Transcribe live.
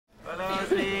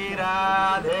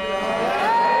Radhe.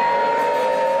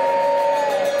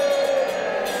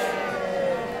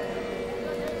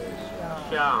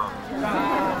 Shyam.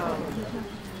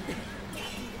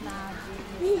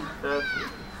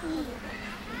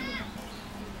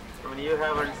 When you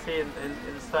haven't seen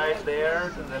inside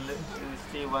there, then you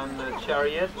see one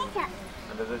chariot,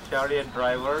 and there's a chariot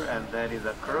driver, and that is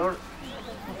Akura.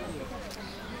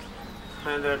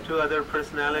 And there are two other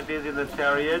personalities in the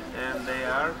chariot, and they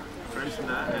are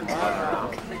Krishna and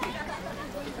Balaram.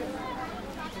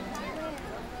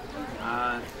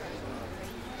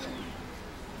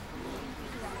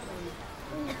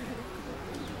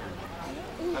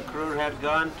 Akura had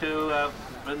gone to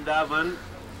Vrindavan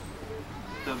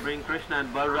to bring Krishna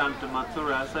and Balaram to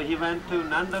Mathura, so he went to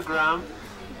Nandagram.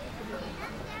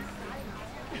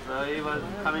 So he was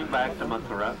coming back to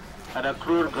Mathura. At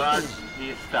Akura Ghat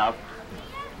he stopped,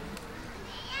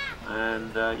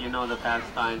 and you know the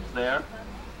pastimes there.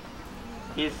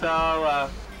 He saw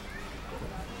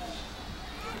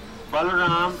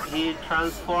Balaram, he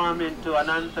transformed into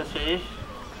Anantashesh,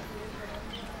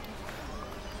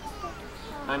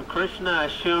 and Krishna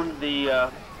assumed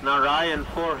the Narayan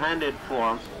four-handed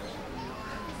form.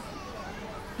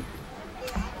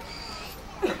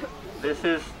 This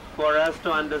is for us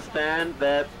to understand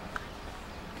that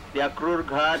the Akura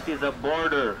Ghat is a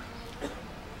border.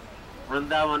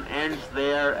 Vrindavan ends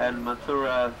there and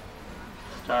Mathura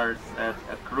starts at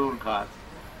Akura Ghat.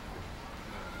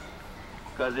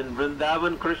 Because in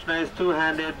Vrindavan Krishna is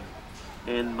two-handed,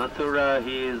 in Mathura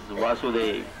he is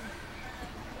Vasudeva,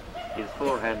 his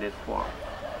four-handed form.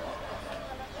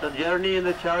 The journey in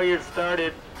the chariot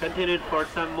continued for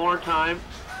some more time,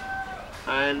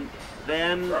 and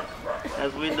then,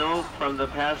 as we know from the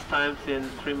pastimes in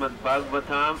Srimad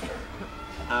Bhagavatam,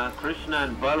 Krishna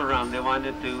and Balaram, they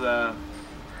wanted to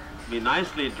be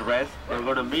nicely dressed. They were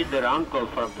going to meet their uncle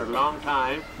for a long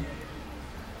time.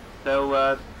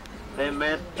 So they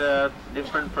met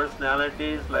different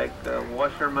personalities like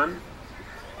washerman,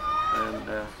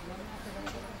 and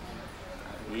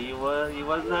he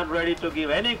was not ready to give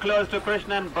any clothes to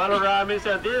Krishna and Balaram. He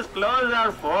said, these clothes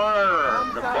are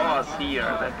for the boss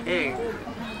here, the king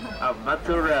of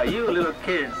Mathura. You little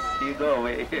kids, you go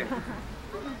away.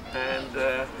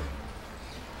 And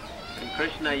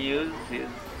Krishna used his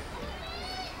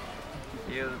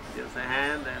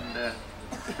hand, and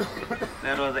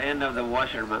that was the end of the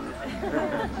washerman.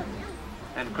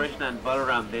 And Krishna and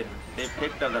Balaram, they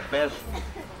picked up the best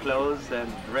clothes and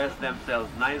dressed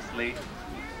themselves nicely.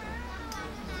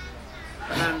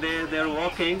 And they're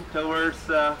walking towards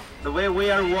the way we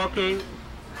are walking.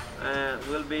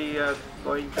 We'll be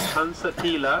going to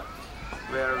Kansatila,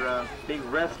 where a big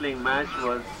wrestling match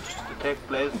was to take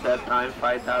place that time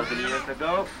 5,000 years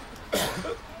ago.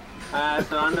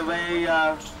 So on the way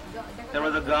there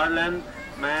was a garland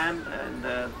man, and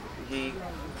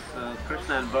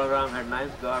Krishna and Balaram had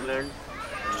nice garlands.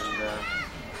 And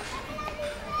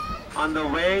on the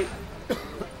way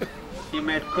he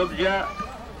met Kubja.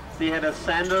 He had a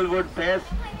sandalwood paste,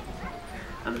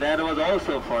 and that was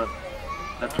also for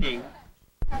the king.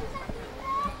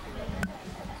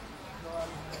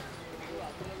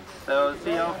 So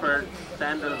she offered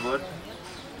sandalwood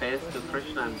paste to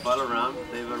Krishna and Balaram.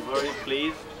 They were very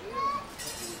pleased,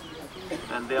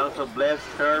 and they also blessed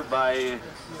her by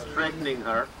straightening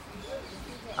her.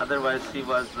 Otherwise she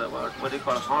was what do you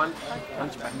call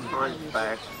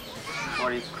hunchback,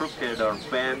 or crooked or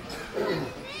bent.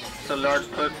 So Lord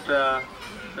put,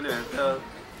 anyway, so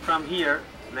from here,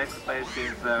 next place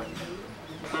is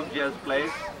Kubja's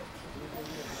place.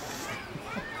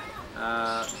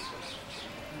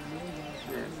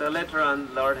 So later on,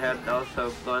 Lord had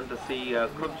also gone to see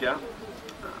Kubja.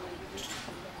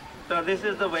 So this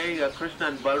is the way Krishna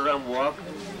and Balaram walked.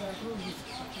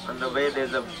 On the way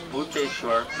there's a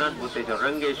Bhuteshwar, not Bhuteshwar,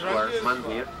 Rangeshwar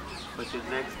Mandir, which is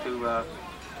next to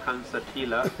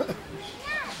Kansatila.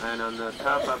 And on the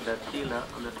top of that Tila,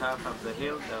 on the top of the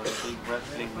hill, there was a big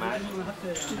wrestling match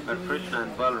where Krishna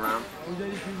and Balaram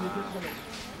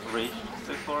reached.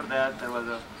 Before that, there was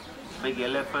a big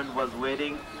elephant was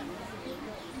waiting,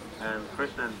 and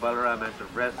Krishna and Balaram had to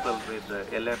wrestle with the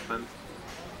elephant,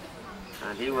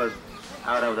 and he was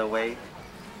out of the way.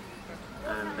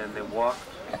 And then they walked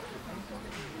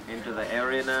into the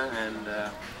arena, and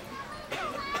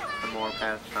some more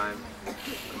pastime. I'm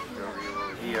sure you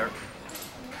will hear,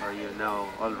 or you know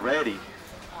already.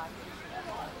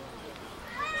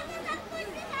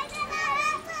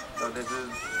 So this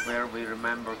is where we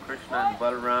remember Krishna and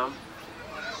Balaram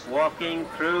walking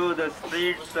through the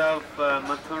streets of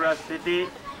Mathura city.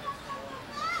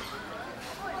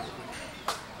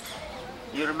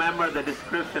 You remember the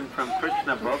description from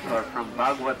Krishna book or from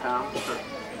Bhagavatam? The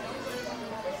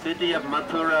city of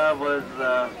Mathura was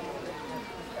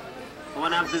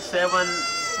one of the 7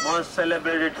 most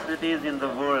celebrated cities in the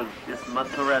world, this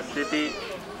Mathura city.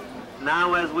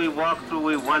 Now as we walk through,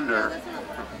 we wonder,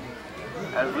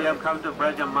 as we have come to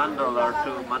Vraj Mandal or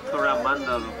to Mathura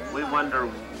Mandal, we wonder,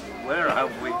 where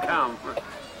have we come?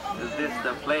 Is this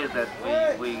the place that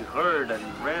we heard and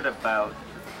read about?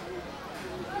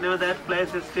 No, that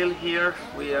place is still here.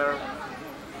 We are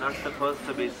not supposed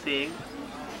to be seeing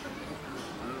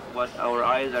what our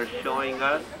eyes are showing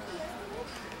us.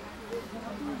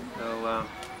 So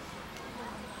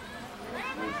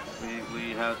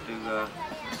we have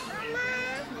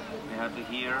to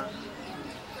hear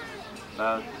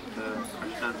about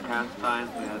Krishna's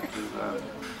pastimes. We have to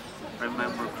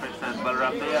remember Krishna and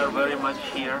Balaram. They are very much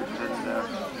here,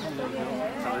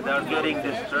 and without getting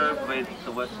disturbed with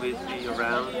what we see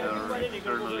around or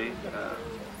externally,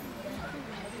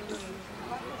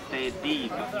 stay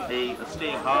deep,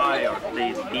 stay high or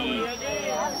stay deep,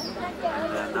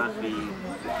 and not be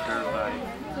disturbed by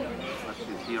what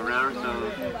we see around. So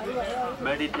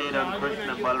meditate on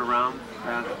Krishna Balaram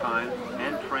pastime,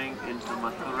 entering into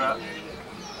Mathura.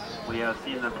 We have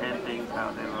seen the paintings,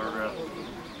 how they were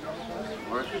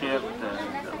worshipped, and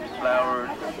flowers,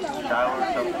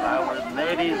 showers of flowers.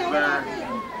 Ladies were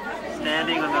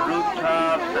standing on the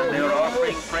rooftops and they were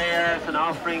offering prayers and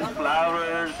offering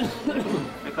flowers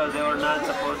because they were not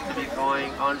supposed to be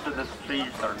going onto the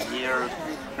streets or near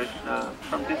Krishna.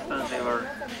 From distance they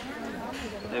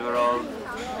were all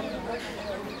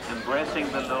embracing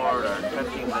the Lord or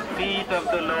touching the feet of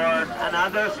the Lord, and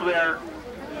others were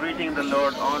greeting the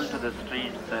Lord onto the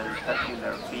streets and touching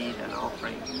their feet and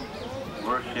offering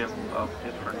worship of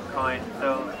different kinds.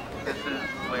 So this is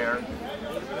where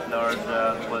Lord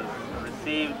was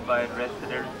received by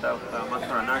residents of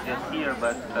Mathura, not just here,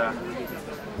 but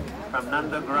from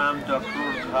Nandagram to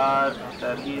Akura,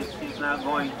 that he's now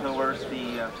going towards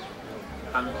the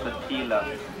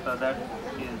Kamsatila. So that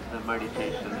is the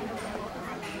meditation.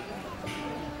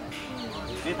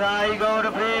 Nitai Gaur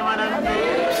Premanande.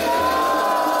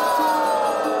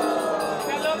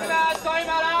 Lokanath Swami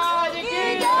Maharaj ki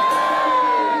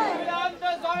jai.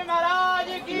 Swami Maharaj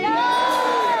ki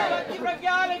jai. Bhakti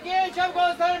Pragyan Keshav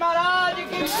Goswami Maharaj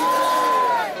ki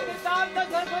jai. Siddhanta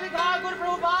Saraswati Thakur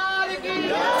Prabhupada ki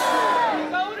jai.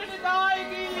 Gaur Nitai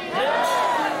ki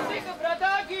jai. Sikh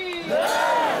Brata ki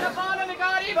jai.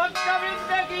 Napalanikari Bhakta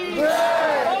Vrinda ki jai.